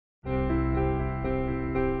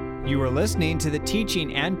You are listening to the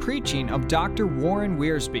teaching and preaching of Dr. Warren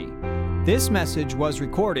Wiersbe. This message was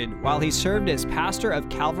recorded while he served as pastor of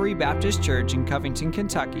Calvary Baptist Church in Covington,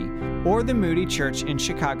 Kentucky, or the Moody Church in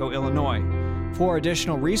Chicago, Illinois. For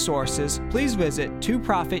additional resources, please visit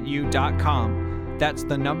 2prophetu.com. That's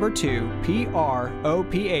the number 2, PROPHETU.com.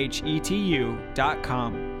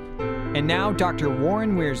 And now, Dr.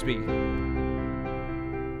 Warren Wiersbe.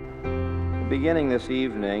 Beginning this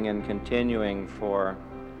evening and continuing for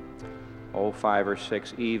 5 or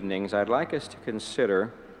 6 evenings, I'd like us to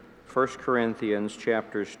consider 1 Corinthians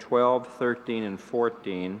chapters 12, 13, and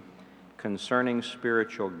 14 concerning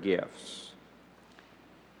spiritual gifts.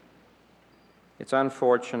 It's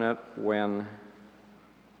unfortunate when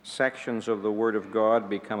sections of the Word of God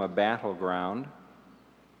become a battleground,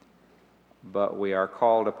 but we are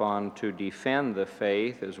called upon to defend the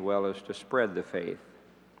faith as well as to spread the faith.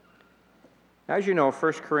 As you know,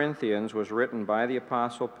 1 Corinthians was written by the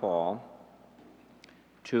Apostle Paul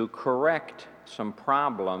to correct some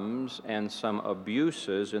problems and some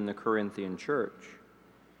abuses in the Corinthian church.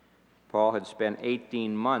 Paul had spent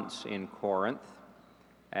 18 months in Corinth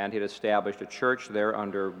and had established a church there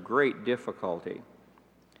under great difficulty.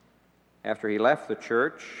 After he left the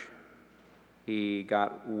church, he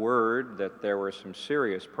got word that there were some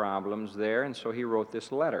serious problems there, and so he wrote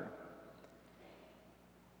this letter.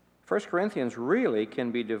 1 Corinthians really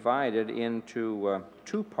can be divided into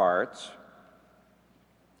two parts.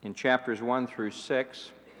 In chapters 1 through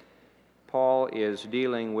 6, Paul is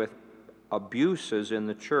dealing with abuses in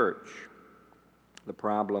the church, the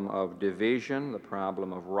problem of division, the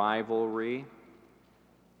problem of rivalry,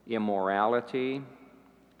 immorality,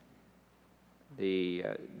 the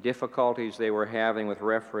difficulties they were having with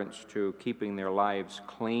reference to keeping their lives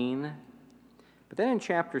clean. But then in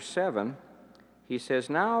chapter 7, he says,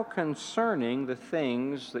 now concerning the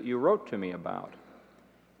things that you wrote to me about.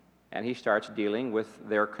 And he starts dealing with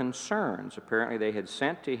their concerns. Apparently they had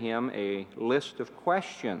sent to him a list of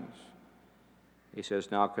questions. He says,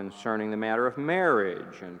 now concerning the matter of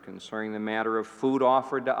marriage and concerning the matter of food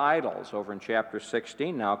offered to idols. Over in chapter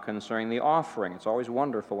 16, now concerning the offering. It's always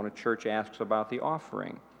wonderful when a church asks about the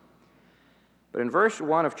offering. But in verse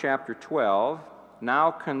 1 of chapter 12,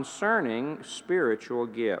 now concerning spiritual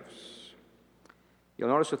gifts. You'll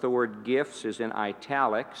notice that the word gifts is in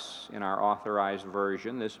italics in our authorized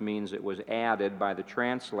version. This means it was added by the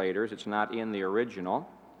translators. It's not in the original.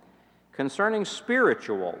 Concerning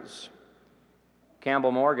spirituals,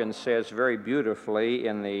 Campbell Morgan says very beautifully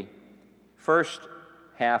in the first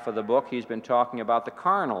half of the book, he's been talking about the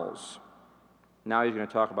carnals. Now he's going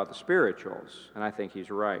to talk about the spirituals, and I think he's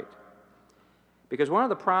right. Because one of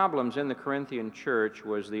the problems in the Corinthian church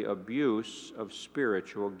was the abuse of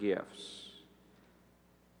spiritual gifts.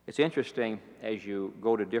 It's interesting, as you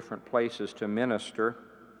go to different places to minister,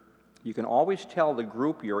 you can always tell the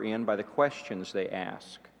group you're in by the questions they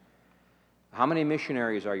ask. How many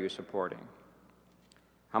missionaries are you supporting?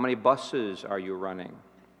 How many buses are you running?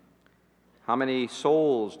 How many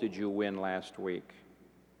souls did you win last week?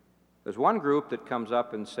 There's one group that comes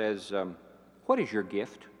up and says, what is your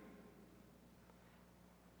gift?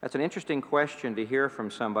 That's an interesting question to hear from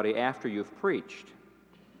somebody after you've preached.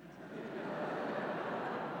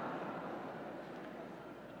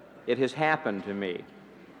 It has happened to me.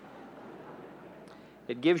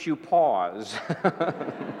 It gives you pause.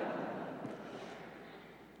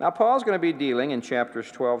 Now, Paul's going to be dealing in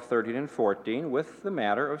chapters 12, 13, and 14 with the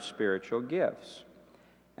matter of spiritual gifts.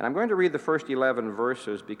 And I'm going to read the first 11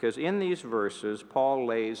 verses because in these verses, Paul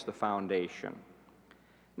lays the foundation.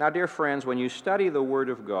 Now, dear friends, when you study the Word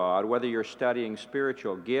of God, whether you're studying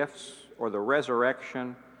spiritual gifts or the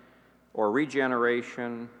resurrection or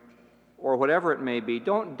regeneration or whatever it may be,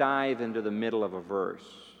 don't dive into the middle of a verse.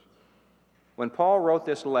 When Paul wrote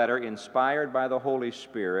this letter, inspired by the Holy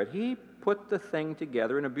Spirit, he put the thing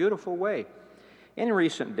together in a beautiful way. In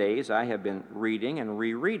recent days, I have been reading and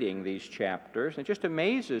rereading these chapters, and it just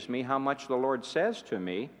amazes me how much the Lord says to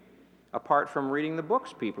me, apart from reading the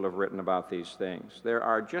books people have written about these things.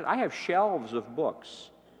 I have shelves of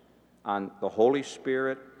books on the Holy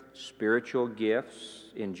Spirit, spiritual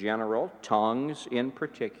gifts in general, tongues in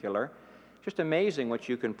particular. Just amazing what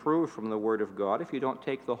you can prove from the Word of God if you don't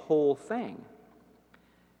take the whole thing.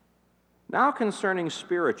 Now concerning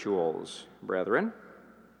spirituals, brethren,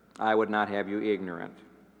 I would not have you ignorant.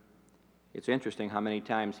 It's interesting how many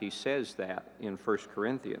times he says that in 1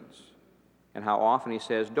 Corinthians, and how often he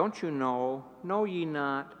says, don't you know? Know ye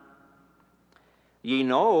not? Ye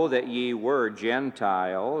know that ye were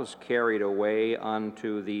Gentiles, carried away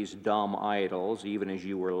unto these dumb idols, even as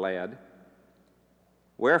you were led.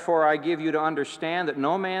 Wherefore I give you to understand that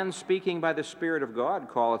no man speaking by the Spirit of God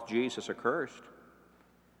calleth Jesus accursed,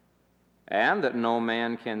 and that no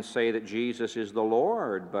man can say that Jesus is the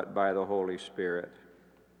Lord but by the Holy Spirit.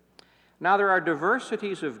 Now there are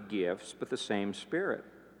diversities of gifts, but the same Spirit.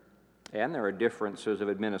 And there are differences of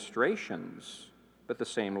administrations, but the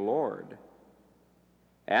same Lord.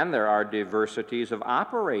 And there are diversities of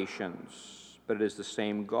operations, but it is the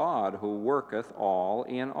same God who worketh all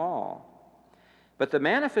in all. But the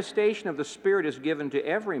manifestation of the Spirit is given to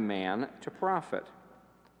every man to profit,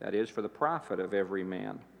 that is, for the profit of every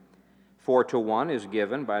man. For to one is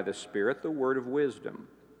given by the Spirit the word of wisdom,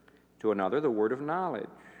 to another the word of knowledge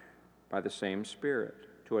by the same Spirit,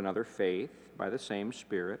 to another faith by the same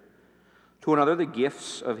Spirit, to another the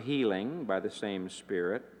gifts of healing by the same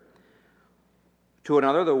Spirit, to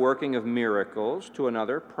another the working of miracles, to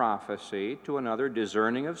another prophecy, to another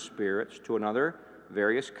discerning of spirits, to another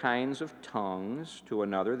various kinds of tongues, to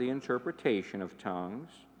another the interpretation of tongues.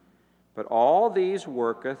 But all these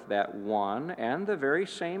worketh that one and the very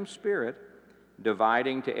same Spirit,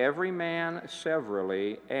 dividing to every man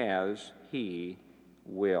severally as he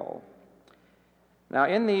will. Now,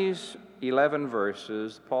 in these 11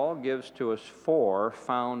 verses, Paul gives to us 4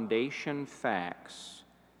 foundation facts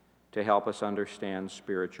to help us understand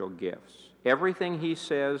spiritual gifts. Everything he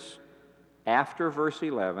says after verse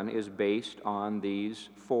 11 is based on these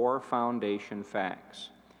 4 foundation facts.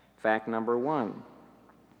 Fact number 1,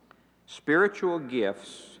 spiritual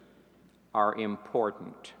gifts are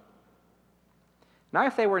important. Now,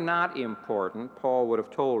 if they were not important, Paul would have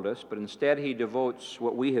told us, but instead he devotes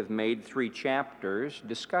what we have made 3 chapters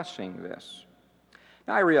discussing this.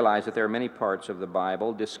 Now, I realize that there are many parts of the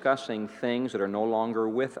Bible discussing things that are no longer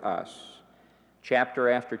with us. Chapter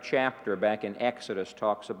after chapter back in Exodus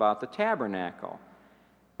talks about the tabernacle.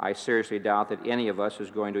 I seriously doubt that any of us is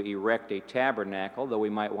going to erect a tabernacle, though we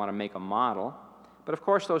might want to make a model. But of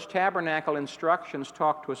course, those tabernacle instructions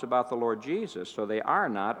talk to us about the Lord Jesus, so they are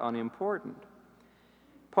not unimportant.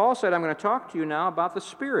 Paul said, I'm going to talk to you now about the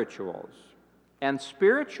spirituals, and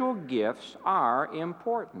spiritual gifts are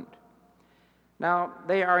important. Now,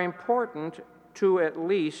 they are important to at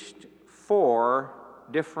least 4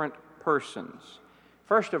 different persons.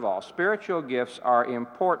 First of all, spiritual gifts are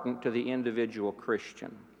important to the individual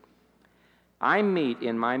Christian. I meet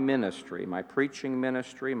in my ministry, my preaching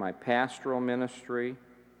ministry, my pastoral ministry,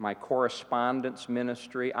 my correspondence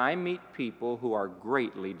ministry, I meet people who are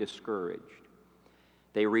greatly discouraged.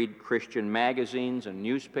 They read Christian magazines and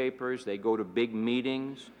newspapers, they go to big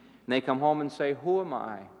meetings, and they come home and say, who am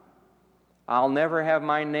I? I'll never have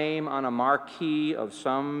my name on a marquee of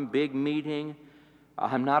some big meeting.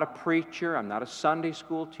 I'm not a preacher, I'm not a Sunday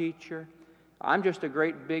school teacher. I'm just a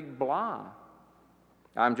great big blah.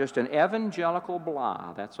 I'm just an evangelical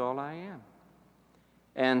blah, that's all I am.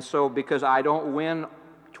 And so because I don't win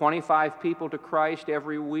 25 people to Christ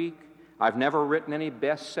every week, I've never written any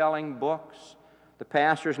best-selling books, the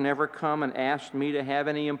pastor's never come and asked me to have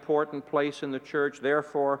any important place in the church,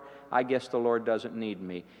 therefore, I guess the Lord doesn't need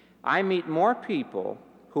me. I meet more people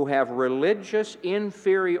who have religious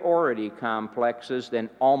inferiority complexes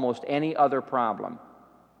than almost any other problem.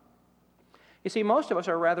 You see, most of us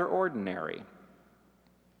are rather ordinary.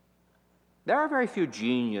 There are very few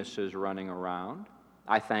geniuses running around.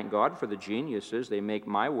 I thank God for the geniuses. They make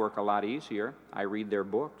my work a lot easier. I read their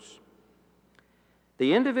books.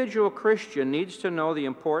 The individual Christian needs to know the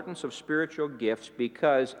importance of spiritual gifts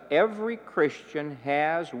because every Christian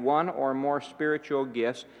has one or more spiritual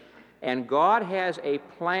gifts, and God has a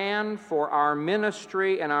plan for our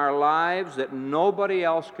ministry and our lives that nobody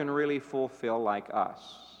else can really fulfill like us.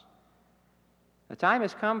 The time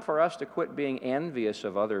has come for us to quit being envious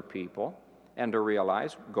of other people and to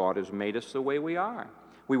realize God has made us the way we are.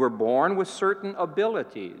 We were born with certain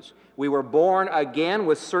abilities. We were born again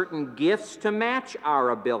with certain gifts to match our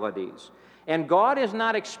abilities. And God is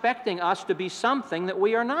not expecting us to be something that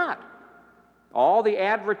we are not. All the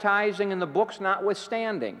advertising and the books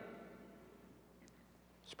notwithstanding.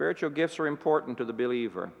 Spiritual gifts are important to the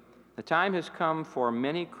believer. The time has come for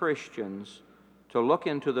many Christians to look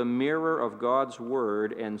into the mirror of God's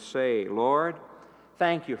Word and say, Lord,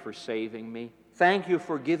 thank you for saving me. Thank you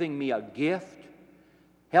for giving me a gift.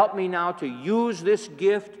 Help me now to use this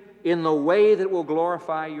gift in the way that will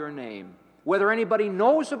glorify your name. Whether anybody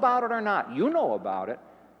knows about it or not, you know about it.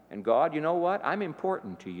 And God, you know what? I'm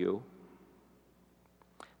important to you.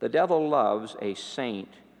 The devil loves a saint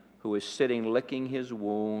who is sitting licking his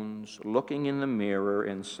wounds, looking in the mirror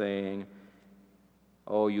and saying,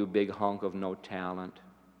 oh, you big hunk of no talent.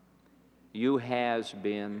 You has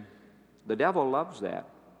been. The devil loves that.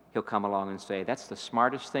 He'll come along and say, that's the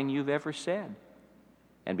smartest thing you've ever said.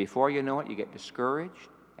 And before you know it, you get discouraged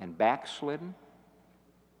and backslidden,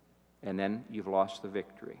 and then you've lost the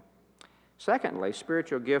victory. Secondly,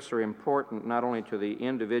 spiritual gifts are important not only to the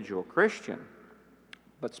individual Christian,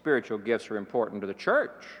 but spiritual gifts are important to the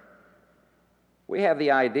church. We have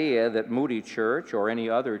the idea that Moody Church or any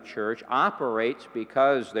other church operates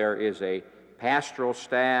because there is a pastoral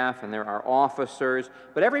staff and there are officers,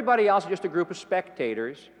 but everybody else is just a group of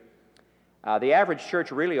spectators. The average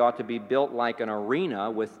church really ought to be built like an arena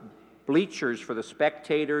with bleachers for the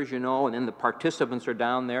spectators, and then the participants are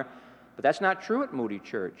down there. But that's not true at Moody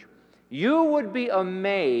Church. You would be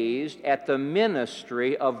amazed at the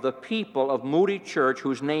ministry of the people of Moody Church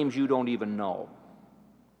whose names you don't even know.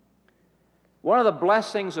 One of the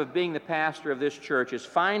blessings of being the pastor of this church is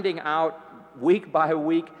finding out week by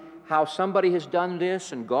week how somebody has done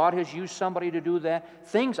this and God has used somebody to do that,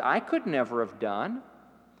 things I could never have done.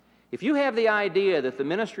 If you have the idea that the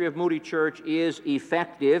ministry of Moody Church is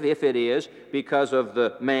effective, if it is, because of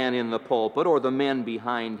the man in the pulpit or the men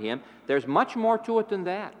behind him, there's much more to it than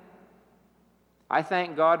that. I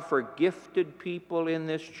thank God for gifted people in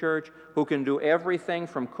this church who can do everything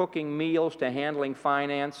from cooking meals to handling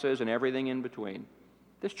finances and everything in between.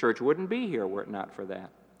 This church wouldn't be here were it not for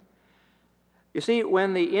that. You see,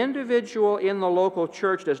 when the individual in the local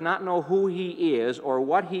church does not know who he is or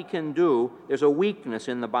what he can do, there's a weakness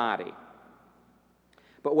in the body.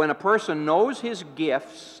 But when a person knows his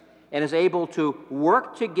gifts and is able to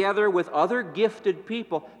work together with other gifted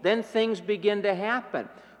people, then things begin to happen.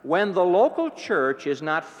 When the local church is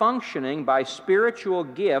not functioning by spiritual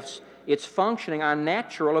gifts, it's functioning on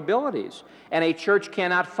natural abilities. And a church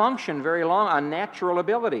cannot function very long on natural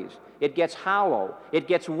abilities. It gets hollow, it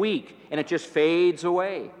gets weak, and it just fades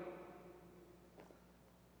away.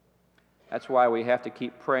 That's why we have to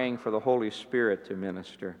keep praying for the Holy Spirit to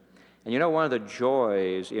minister. And one of the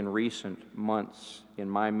joys in recent months in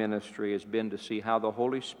my ministry has been to see how the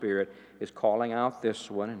Holy Spirit is calling out this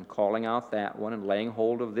one and calling out that one and laying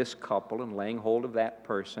hold of this couple and laying hold of that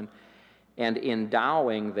person and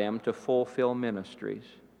endowing them to fulfill ministries.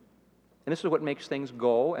 And this is what makes things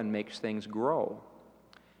go and makes things grow,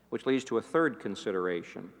 which leads to a third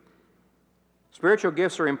consideration. Spiritual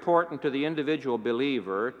gifts are important to the individual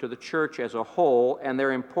believer, to the church as a whole, and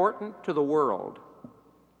they're important to the world.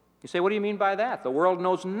 You say, what do you mean by that? The world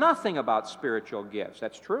knows nothing about spiritual gifts.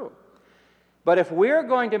 That's true. But if we're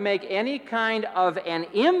going to make any kind of an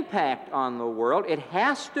impact on the world, it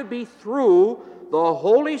has to be through the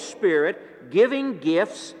Holy Spirit giving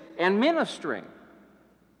gifts and ministering.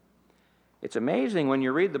 It's amazing when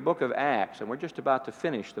you read the book of Acts, and we're just about to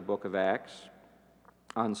finish the book of Acts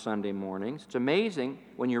on Sunday mornings. It's amazing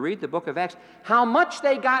when you read the book of Acts how much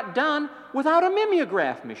they got done without a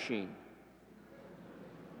mimeograph machine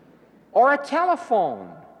or a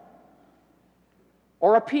telephone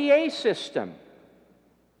or a PA system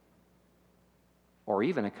or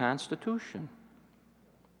even a constitution.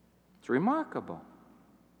 It's remarkable.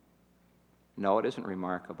 No, it isn't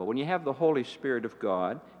remarkable. When you have the Holy Spirit of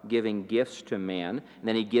God giving gifts to men, and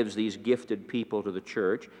then He gives these gifted people to the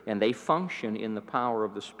church, and they function in the power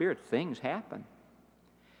of the Spirit, things happen.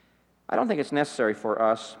 I don't think it's necessary for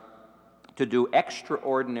us to do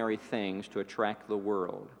extraordinary things to attract the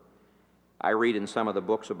world. I read in some of the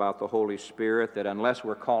books about the Holy Spirit that unless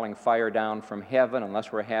we're calling fire down from heaven,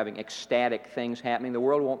 unless we're having ecstatic things happening, the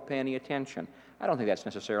world won't pay any attention. I don't think that's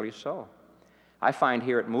necessarily so. I find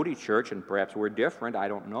here at Moody Church, and perhaps we're different, I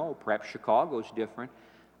don't know, perhaps Chicago's different,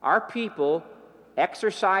 our people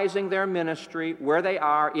exercising their ministry where they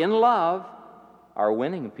are in love are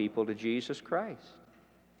winning people to Jesus Christ.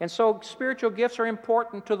 And so spiritual gifts are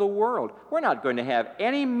important to the world. We're not going to have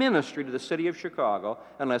any ministry to the city of Chicago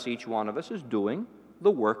unless each one of us is doing the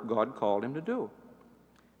work God called him to do.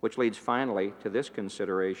 Which leads finally to this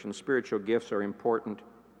consideration: spiritual gifts are important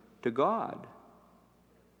to God.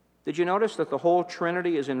 Did you notice that the whole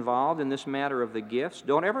Trinity is involved in this matter of the gifts?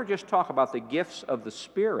 Don't ever just talk about the gifts of the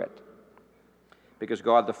Spirit, because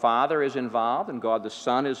God the Father is involved, and God the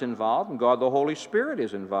Son is involved, and God the Holy Spirit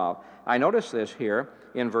is involved. I notice this here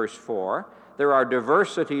in verse 4. There are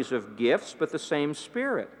diversities of gifts, but the same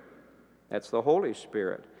Spirit. That's the Holy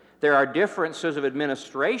Spirit. There are differences of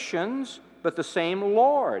administrations, but the same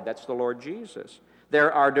Lord. That's the Lord Jesus.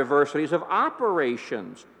 There are diversities of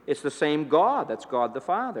operations. It's the same God. That's God the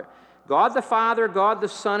Father. God the Father, God the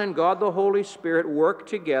Son, and God the Holy Spirit work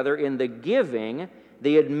together in the giving,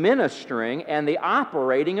 the administering, and the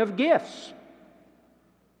operating of gifts.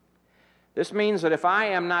 This means that if I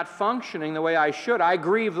am not functioning the way I should, I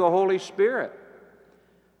grieve the Holy Spirit.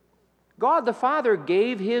 God the Father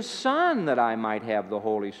gave His Son that I might have the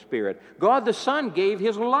Holy Spirit. God the Son gave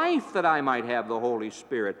His life that I might have the Holy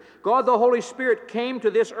Spirit. God the Holy Spirit came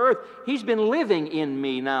to this earth. He's been living in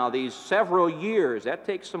me now these several years. That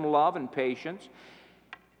takes some love and patience.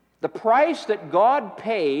 The price that God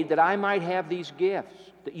paid that I might have these gifts,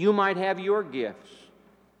 that you might have your gifts.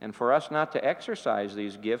 And for us not to exercise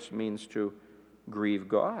these gifts means to grieve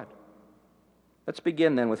God. Let's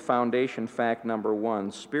begin then with foundation fact number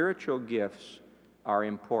 1. Spiritual gifts are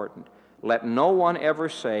important. Let no one ever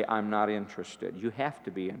say, I'm not interested. You have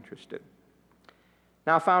to be interested.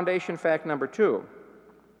 Now, foundation fact number 2.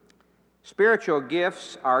 Spiritual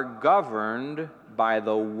gifts are governed by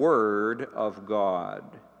the Word of God.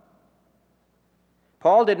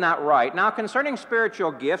 Paul did not write, now concerning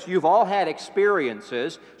spiritual gifts, you've all had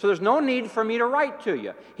experiences, so there's no need for me to write to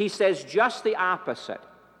you. He says just the opposite.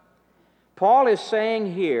 Paul is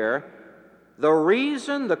saying here, the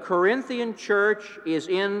reason the Corinthian church is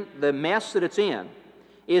in the mess that it's in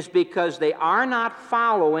is because they are not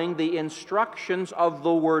following the instructions of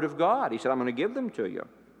the Word of God. He said, I'm going to give them to you.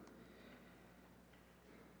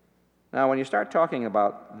 Now, when you start talking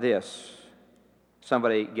about this,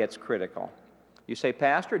 somebody gets critical. You say,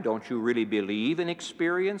 Pastor, don't you really believe in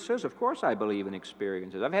experiences? Of course I believe in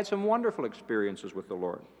experiences. I've had some wonderful experiences with the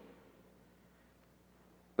Lord.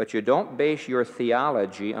 But you don't base your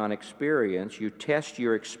theology on experience. You test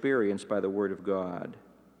your experience by the Word of God.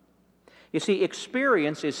 You see,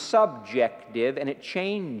 experience is subjective and it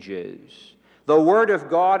changes. The Word of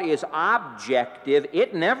God is objective.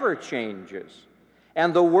 It never changes.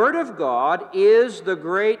 And the Word of God is the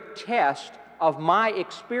great test of my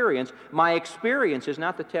experience. My experience is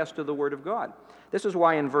not the test of the Word of God. This is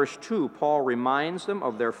why in verse 2, Paul reminds them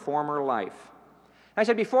of their former life. I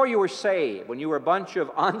said, before you were saved, when you were a bunch of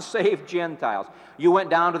unsaved Gentiles, you went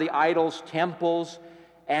down to the idols' temples,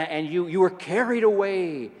 and you were carried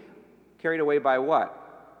away. Carried away by what?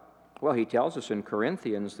 Well, he tells us in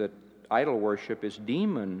Corinthians that idol worship is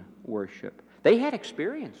demon worship. They had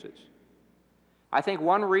experiences. I think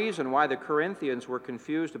one reason why the Corinthians were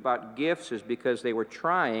confused about gifts is because they were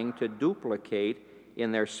trying to duplicate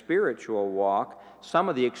in their spiritual walk some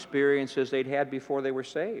of the experiences they'd had before they were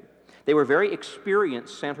saved. They were very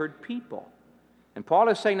experience-centered people. And Paul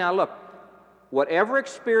is saying, now look, whatever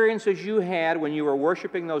experiences you had when you were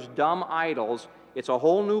worshiping those dumb idols, it's a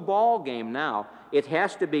whole new ball game now. It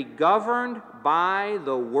has to be governed by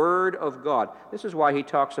the Word of God. This is why he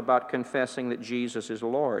talks about confessing that Jesus is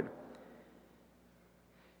Lord.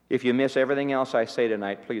 If you miss everything else I say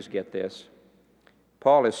tonight, please get this.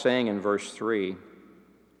 Paul is saying in verse 3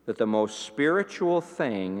 that the most spiritual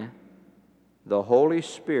thing the Holy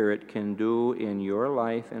Spirit can do in your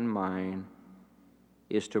life and mine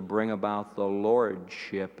is to bring about the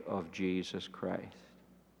lordship of Jesus Christ.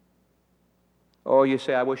 Oh, you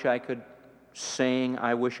say, I wish I could sing,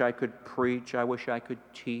 I wish I could preach, I wish I could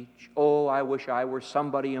teach. Oh, I wish I were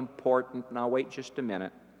somebody important. Now wait just a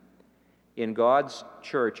minute. In God's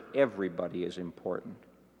church, everybody is important.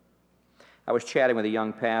 I was chatting with a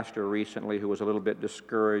young pastor recently who was a little bit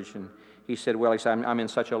discouraged, and he said, I'm in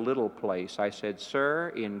such a little place. I said, sir,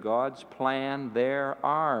 in God's plan, there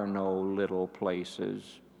are no little places.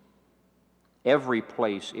 Every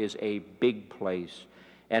place is a big place,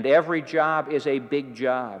 and every job is a big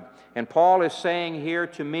job. And Paul is saying here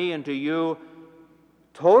to me and to you,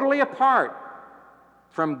 totally apart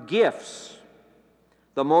from gifts,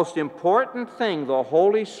 the most important thing the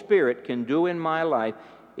Holy Spirit can do in my life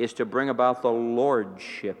is to bring about the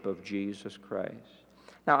lordship of Jesus Christ.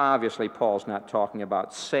 Now, obviously, Paul's not talking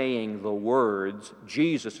about saying the words,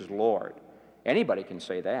 Jesus is Lord. Anybody can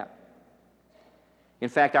say that. In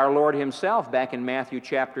fact, our Lord himself, back in Matthew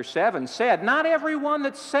chapter 7, said, not everyone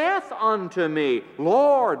that saith unto me,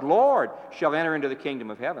 Lord, Lord, shall enter into the kingdom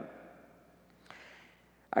of heaven.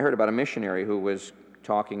 I heard about a missionary who was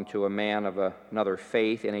talking to a man of another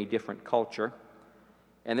faith in a different culture.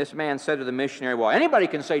 And this man said to the missionary, well, anybody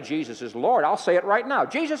can say Jesus is Lord. I'll say it right now.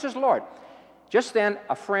 Jesus is Lord. Just then,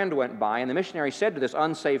 a friend went by, and the missionary said to this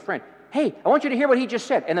unsaved friend, hey, I want you to hear what he just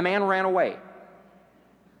said. And the man ran away.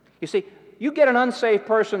 You see, you get an unsaved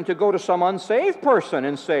person to go to some unsaved person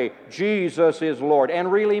and say, Jesus is Lord,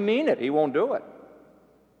 and really mean it. He won't do it.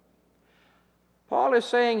 Paul is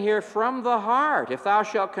saying here, from the heart, if thou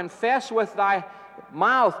shalt confess with thy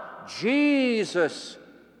mouth Jesus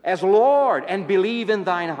as Lord, and believe in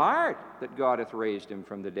thine heart that God hath raised him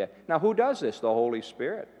from the dead. Now, who does this? The Holy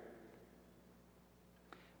Spirit.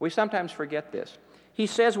 We sometimes forget this. He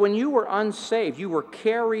says when you were unsaved, you were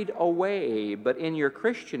carried away, but in your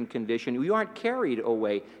Christian condition, you aren't carried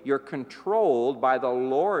away. You're controlled by the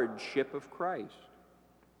lordship of Christ.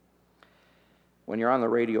 when you're on the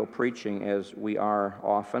radio preaching, as we are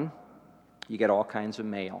often, you get all kinds of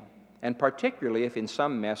mail. And particularly if in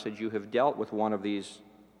some message you have dealt with one of these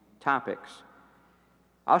topics.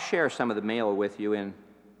 I'll share some of the mail with you in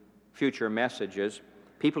future messages.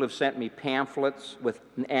 People have sent me pamphlets with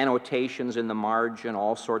annotations in the margin,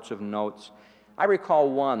 all sorts of notes. I recall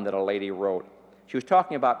one that a lady wrote. She was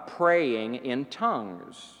talking about praying in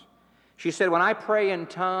tongues. She said, when I pray in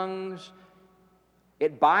tongues,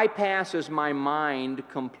 it bypasses my mind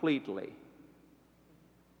completely.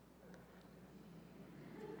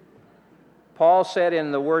 Paul said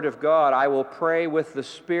in the Word of God, I will pray with the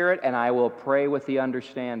Spirit and I will pray with the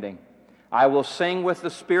understanding. I will sing with the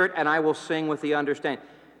Spirit and I will sing with the understanding.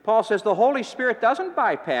 Paul says the Holy Spirit doesn't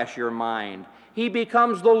bypass your mind. He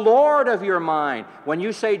becomes the Lord of your mind when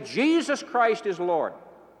you say Jesus Christ is Lord.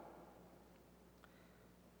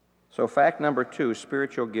 So fact number 2,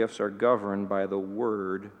 spiritual gifts are governed by the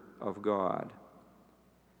Word of God.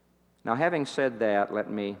 Now, having said that, let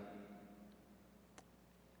me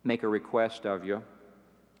make a request of you.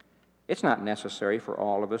 It's not necessary for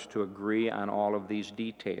all of us to agree on all of these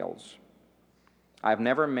details. I've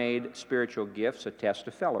never made spiritual gifts a test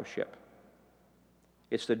of fellowship.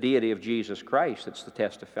 It's the deity of Jesus Christ that's the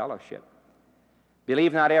test of fellowship.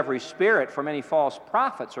 Believe not every spirit, for many false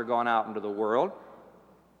prophets are gone out into the world.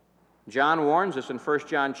 John warns us in 1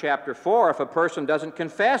 John chapter 4, if a person doesn't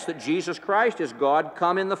confess that Jesus Christ is God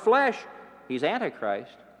come in the flesh, he's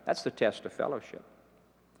Antichrist. That's the test of fellowship.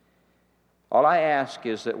 All I ask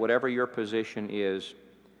is that whatever your position is,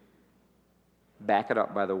 back it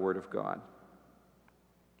up by the Word of God.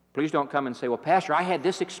 Please don't come and say, well, Pastor, I had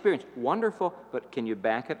this experience. Wonderful, but can you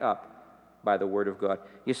back it up by the Word of God?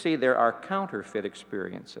 You see, there are counterfeit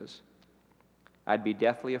experiences. I'd be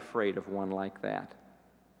deathly afraid of one like that.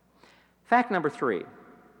 Fact number 3,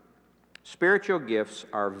 spiritual gifts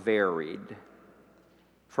are varied.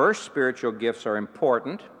 First, spiritual gifts are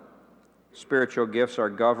important. Spiritual gifts are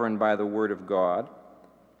governed by the Word of God.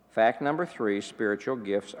 Fact number 3, spiritual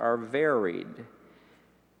gifts are varied.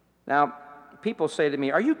 Now, people say to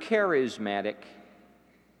me, are you charismatic?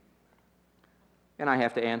 And I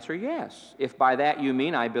have to answer yes, if by that you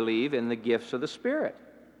mean I believe in the gifts of the Spirit.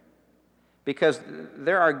 Because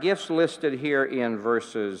there are gifts listed here in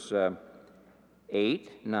verses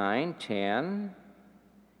 8, 9, 10,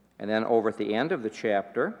 and then over at the end of the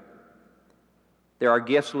chapter. There are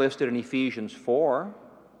gifts listed in Ephesians 4.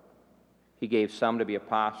 He gave some to be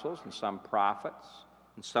apostles and some prophets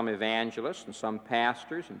and some evangelists and some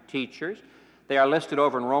pastors and teachers. They are listed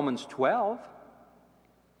over in Romans 12.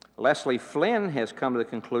 Leslie Flynn has come to the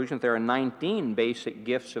conclusion that there are 19 basic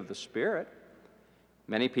gifts of the Spirit.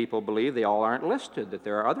 Many people believe they all aren't listed, that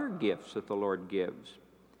there are other gifts that the Lord gives.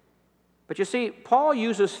 But you see, Paul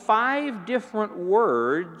uses 5 different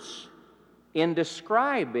words in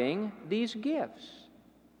describing these gifts.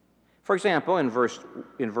 For example, in verse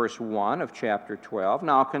 1 of chapter 12,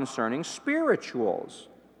 now concerning spirituals.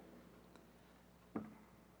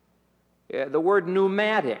 The word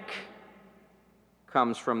pneumatic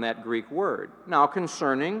comes from that Greek word. Now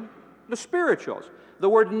concerning the spirituals. The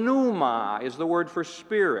word pneuma is the word for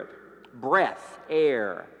spirit, breath,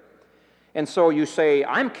 air. And so you say,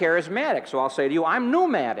 I'm charismatic, so I'll say to you, I'm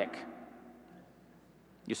pneumatic.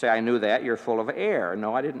 You say, I knew that, you're full of air.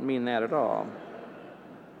 No, I didn't mean that at all.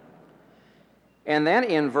 And then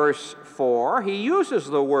in verse 4, he uses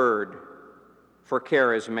the word for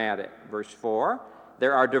charismatic. Verse 4,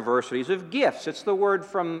 there are diversities of gifts. It's the word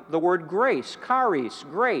from the word grace, charis,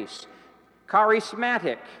 grace,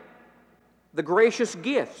 charismatic, the gracious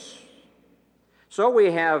gifts. So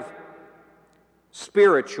we have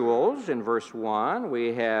spirituals in verse 1.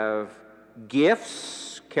 We have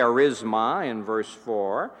gifts, charisma in verse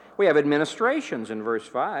 4. We have administrations in verse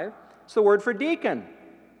 5. It's the word for deacon,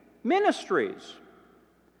 ministries.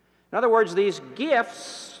 In other words, these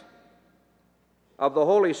gifts of the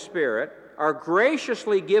Holy Spirit are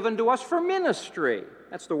graciously given to us for ministry.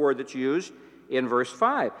 That's the word that's used in verse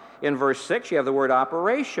 5. In verse 6, you have the word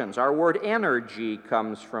operations. Our word energy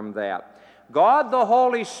comes from that. God the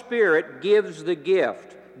Holy Spirit gives the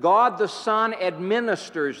gift. God the Son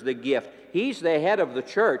administers the gift. He's the head of the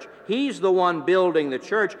church. He's the one building the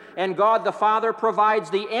church. And God the Father provides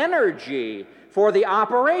the energy for the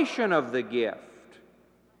operation of the gift.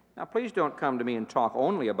 Now, please don't come to me and talk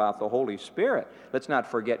only about the Holy Spirit. Let's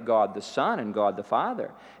not forget God the Son and God the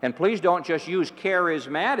Father. And please don't just use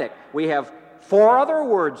charismatic. We have 4 other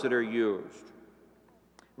words that are used.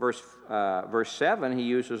 Verse 7, he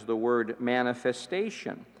uses the word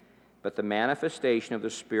manifestation. But the manifestation of the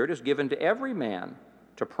Spirit is given to every man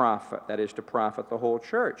to profit, that is, to profit the whole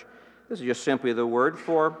church. This is just simply the word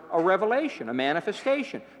for a revelation, a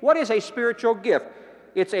manifestation. What is a spiritual gift?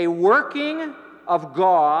 It's a working of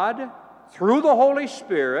God through the Holy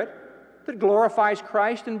Spirit that glorifies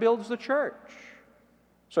Christ and builds the church.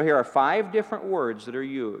 So here are 5 different words that are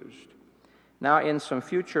used. Now, in some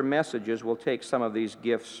future messages, we'll take some of these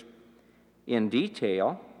gifts in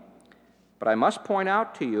detail, but I must point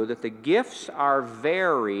out to you that the gifts are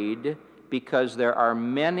varied because there are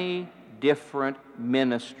many different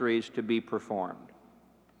ministries to be performed.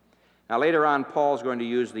 Now, later on, Paul's going to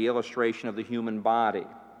use the illustration of the human body.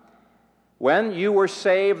 When you were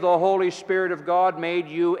saved, the Holy Spirit of God made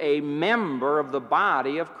you a member of the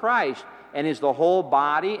body of Christ. And is the whole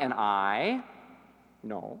body an eye?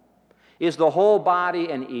 No. Is the whole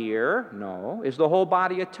body an ear? No. Is the whole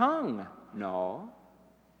body a tongue? No.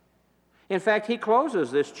 In fact, he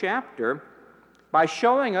closes this chapter by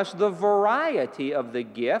showing us the variety of the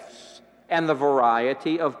gifts and the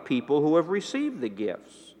variety of people who have received the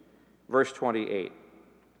gifts. Verse 28,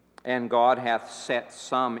 and God hath set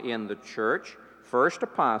some in the church, first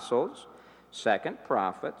apostles, second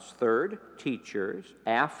prophets, third teachers,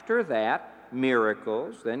 after that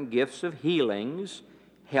miracles, then gifts of healings,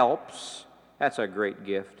 helps, that's a great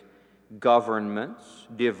gift, governments,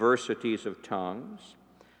 diversities of tongues,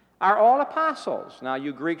 are all apostles. Now,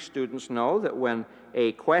 you Greek students know that when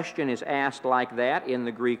a question is asked like that in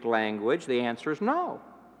the Greek language, the answer is no.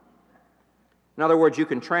 In other words, you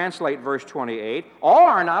can translate verse 28, all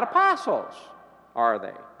are not apostles, are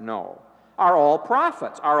they? No. Are all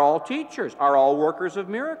prophets? Are all teachers? Are all workers of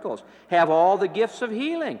miracles? Have all the gifts of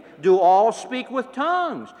healing? Do all speak with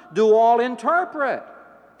tongues? Do all interpret?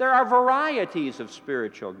 There are varieties of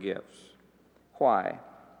spiritual gifts. Why?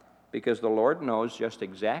 Because the Lord knows just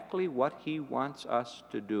exactly what He wants us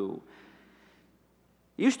to do.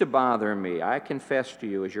 It used to bother me, I confess to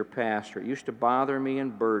you as your pastor, it used to bother me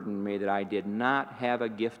and burden me that I did not have a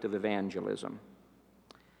gift of evangelism.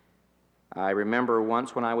 I remember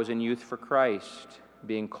once when I was in Youth for Christ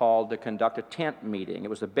being called to conduct a tent meeting. It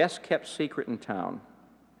was the best kept secret in town.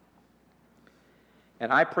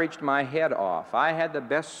 And I preached my head off. I had the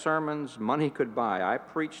best sermons money could buy. I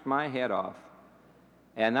preached my head off.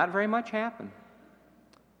 And not very much happened.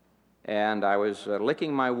 And I was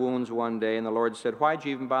licking my wounds one day, and the Lord said, why'd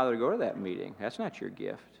you even bother to go to that meeting? That's not your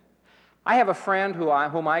gift. I have a friend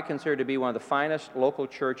whom I consider to be one of the finest local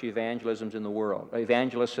church evangelists in the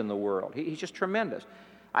world. He's just tremendous.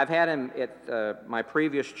 I've had him at my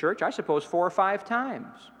previous church, I suppose, 4 or 5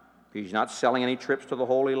 times. He's not selling any trips to the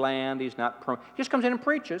Holy Land. He just comes in and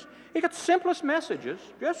preaches. He got the simplest messages,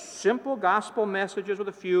 just simple gospel messages with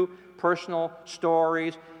a few personal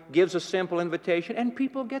stories, gives a simple invitation, and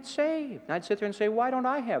people get saved. And I'd sit there and say, why don't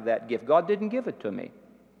I have that gift? God didn't give it to me.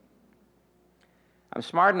 I'm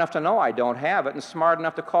smart enough to know I don't have it, and smart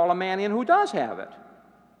enough to call a man in who does have it.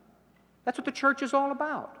 That's what the church is all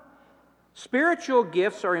about. Spiritual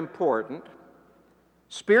gifts are important.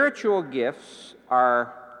 Spiritual gifts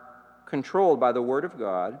are controlled by the Word of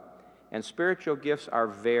God, and spiritual gifts are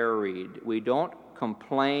varied. We don't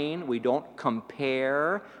complain, we don't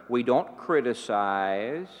compare, we don't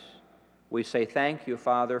criticize. We say, thank you,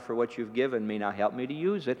 Father, for what you've given me. Now help me to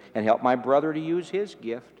use it, and help my brother to use his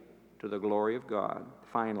gift to the glory of God.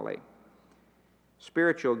 Finally,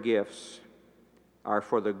 spiritual gifts are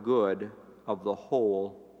for the good of the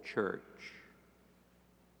whole church.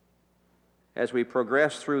 As we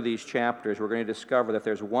progress through these chapters, we're going to discover that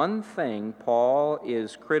there's one thing Paul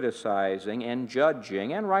is criticizing and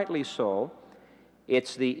judging, and rightly so.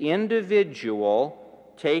 It's the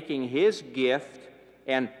individual taking his gift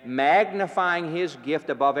and magnifying his gift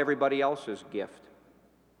above everybody else's gift.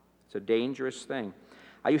 It's a dangerous thing.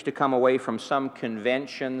 I used to come away from some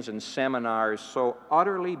conventions and seminars so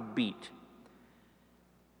utterly beat.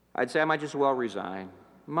 I'd say I might just as well resign.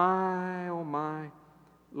 My, oh my.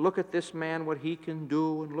 Look at this man, what he can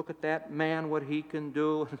do, and look at that man, what he can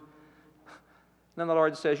do. And then the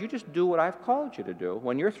Lord says, you just do what I've called you to do.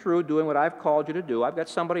 When you're through doing what I've called you to do, I've got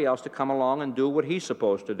somebody else to come along and do what he's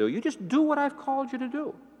supposed to do. You just do what I've called you to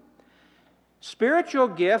do. Spiritual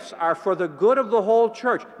gifts are for the good of the whole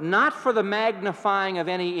church, not for the magnifying of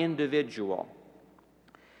any individual.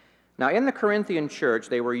 Now, in the Corinthian church,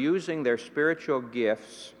 they were using their spiritual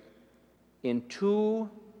gifts in 2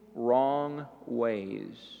 wrong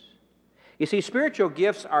ways. You see, spiritual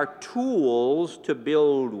gifts are tools to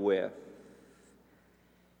build with,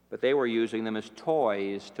 but they were using them as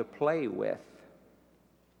toys to play with,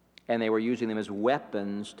 and they were using them as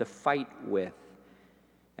weapons to fight with.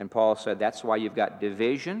 And Paul said, that's why you've got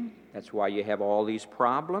division, that's why you have all these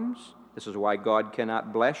problems, this is why God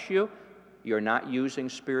cannot bless you. You're not using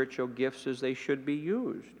spiritual gifts as they should be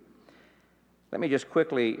used. Let me just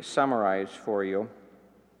quickly summarize for you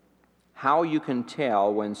how you can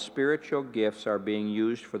tell when spiritual gifts are being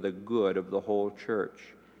used for the good of the whole church.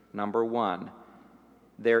 Number one,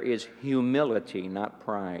 there is humility, not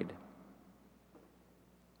pride.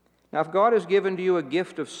 Now, if God has given to you a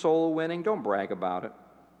gift of soul winning, don't brag about it.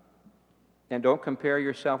 And don't compare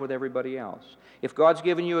yourself with everybody else. If God's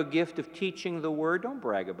given you a gift of teaching the Word, don't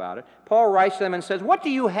brag about it. Paul writes to them and says, what do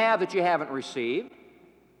you have that you haven't received?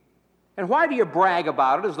 And why do you brag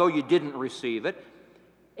about it as though you didn't receive it?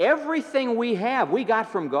 Everything we have, we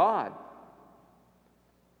got from God.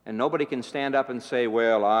 And nobody can stand up and say,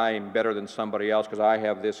 well, I'm better than somebody else because I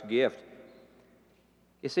have this gift.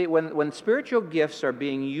 You see, when spiritual gifts are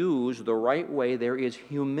being used the right way, there is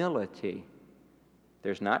humility.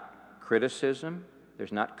 There's not criticism.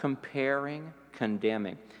 There's not comparing,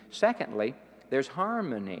 condemning. Secondly, there's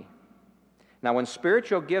harmony. Now, when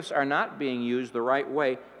spiritual gifts are not being used the right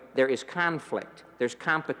way, there is conflict. There's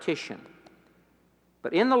competition.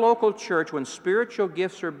 But in the local church, when spiritual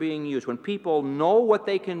gifts are being used, when people know what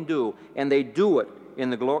they can do and they do it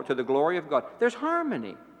to the glory of God, there's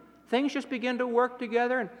harmony. Things just begin to work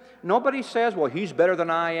together, and nobody says, well, he's better than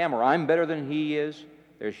I am, or I'm better than he is.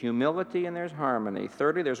 There's humility and there's harmony.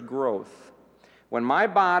 Thirdly, there's growth. When my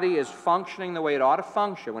body is functioning the way it ought to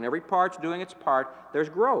function, when every part's doing its part, there's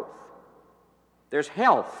growth. There's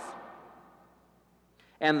health.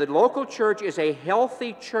 And the local church is a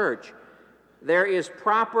healthy church. There is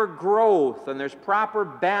proper growth, and there's proper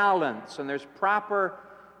balance, and there's proper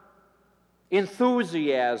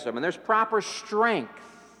enthusiasm, and there's proper strength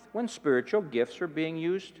when spiritual gifts are being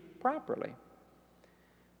used properly.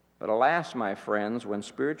 But alas, my friends, when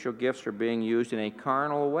spiritual gifts are being used in a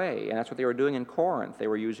carnal way, and that's what they were doing in Corinth, they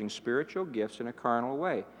were using spiritual gifts in a carnal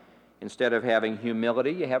way. Instead of having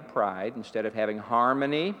humility, you have pride. Instead of having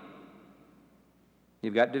harmony,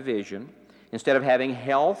 you've got division. Instead of having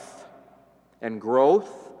health and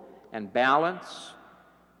growth and balance,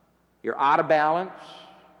 you're out of balance.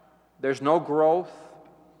 There's no growth.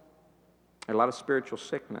 There's a lot of spiritual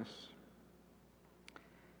sickness.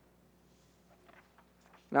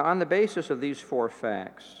 Now, on the basis of these four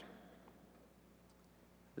facts,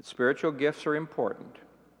 that spiritual gifts are important,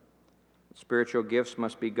 spiritual gifts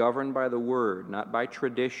must be governed by the Word, not by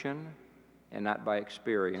tradition and not by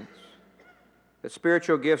experience, that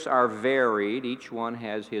spiritual gifts are varied, each one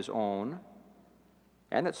has his own,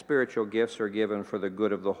 and that spiritual gifts are given for the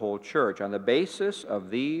good of the whole church. On the basis of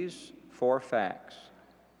these four facts,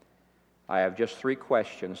 I have just three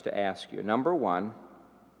questions to ask you. Number one,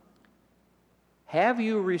 have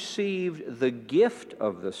you received the gift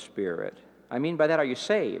of the Spirit? I mean by that, are you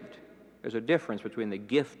saved? There's a difference between the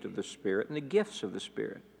gift of the Spirit and the gifts of the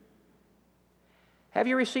Spirit. Have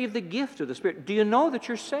you received the gift of the Spirit? Do you know that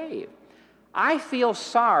you're saved? I feel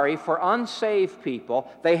sorry for unsaved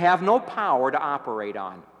people. They have no power to operate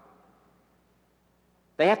on.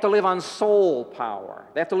 They have to live on soul power.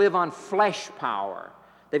 They have to live on flesh power.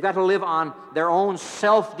 They've got to live on their own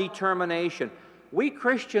self-determination. We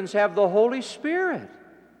Christians have the Holy Spirit.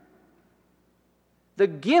 The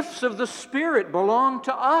gifts of the Spirit belong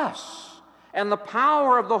to us, and the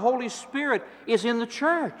power of the Holy Spirit is in the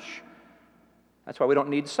church. That's why we don't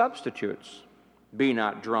need substitutes. Be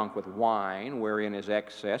not drunk with wine, wherein is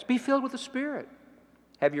excess. Be filled with the Spirit.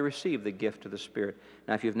 Have you received the gift of the Spirit?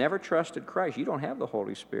 Now, if you've never trusted Christ, you don't have the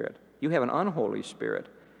Holy Spirit. You have an unholy spirit.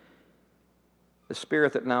 The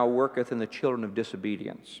spirit that now worketh in the children of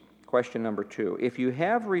disobedience. Question number two. If you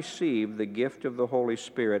have received the gift of the Holy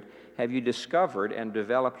Spirit, have you discovered and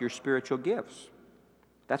developed your spiritual gifts?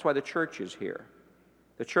 That's why the church is here.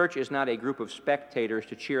 The church is not a group of spectators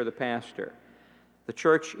to cheer the pastor. The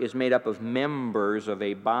church is made up of members of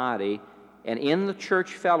a body, and in the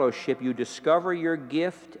church fellowship you discover your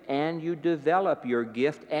gift and you develop your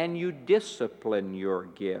gift and you discipline your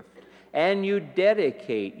gift and you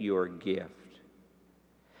dedicate your gift.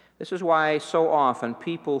 This is why so often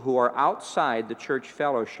people who are outside the church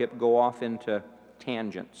fellowship go off into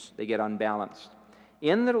tangents. They get unbalanced.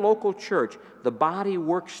 In the local church, the body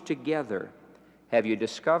works together. Have you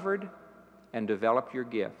discovered and developed your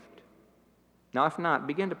gift? Now, if not,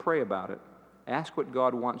 begin to pray about it. Ask what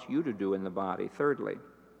God wants you to do in the body. Thirdly,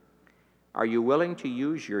 are you willing to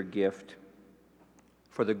use your gift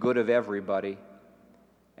for the good of everybody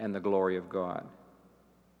and the glory of God?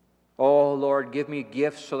 Oh, Lord, give me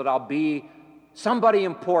gifts so that I'll be somebody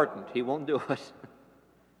important. He won't do it.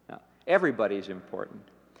 No, everybody's important.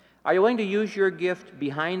 Are you willing to use your gift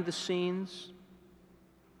behind the scenes?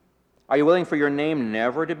 Are you willing for your name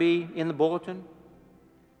never to be in the bulletin?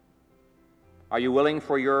 Are you willing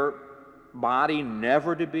for your body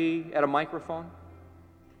never to be at a microphone?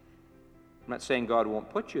 I'm not saying God won't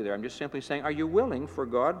put you there. I'm just simply saying, are you willing for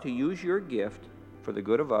God to use your gift for the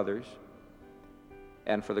good of others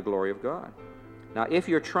and for the glory of God? Now, if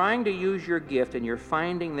you're trying to use your gift and you're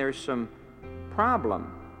finding there's some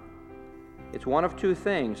problem, it's one of two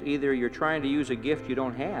things. Either you're trying to use a gift you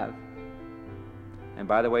don't have, and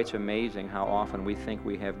by the way, it's amazing how often we think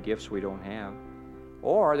we have gifts we don't have,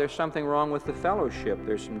 or there's something wrong with the fellowship.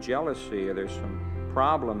 There's some jealousy or there's some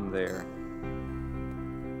problem there.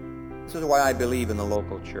 This is why I believe in the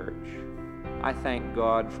local church. I thank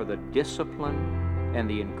God for the discipline and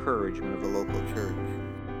the encouragement of the local church.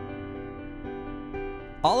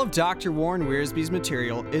 All of Dr. Warren Wiersbe's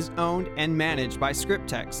material is owned and managed by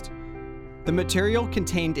ScriptText. The material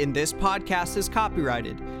contained in this podcast is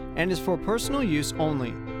copyrighted and is for personal use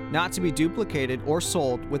only, not to be duplicated or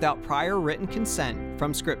sold without prior written consent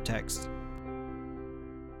from ScriptText.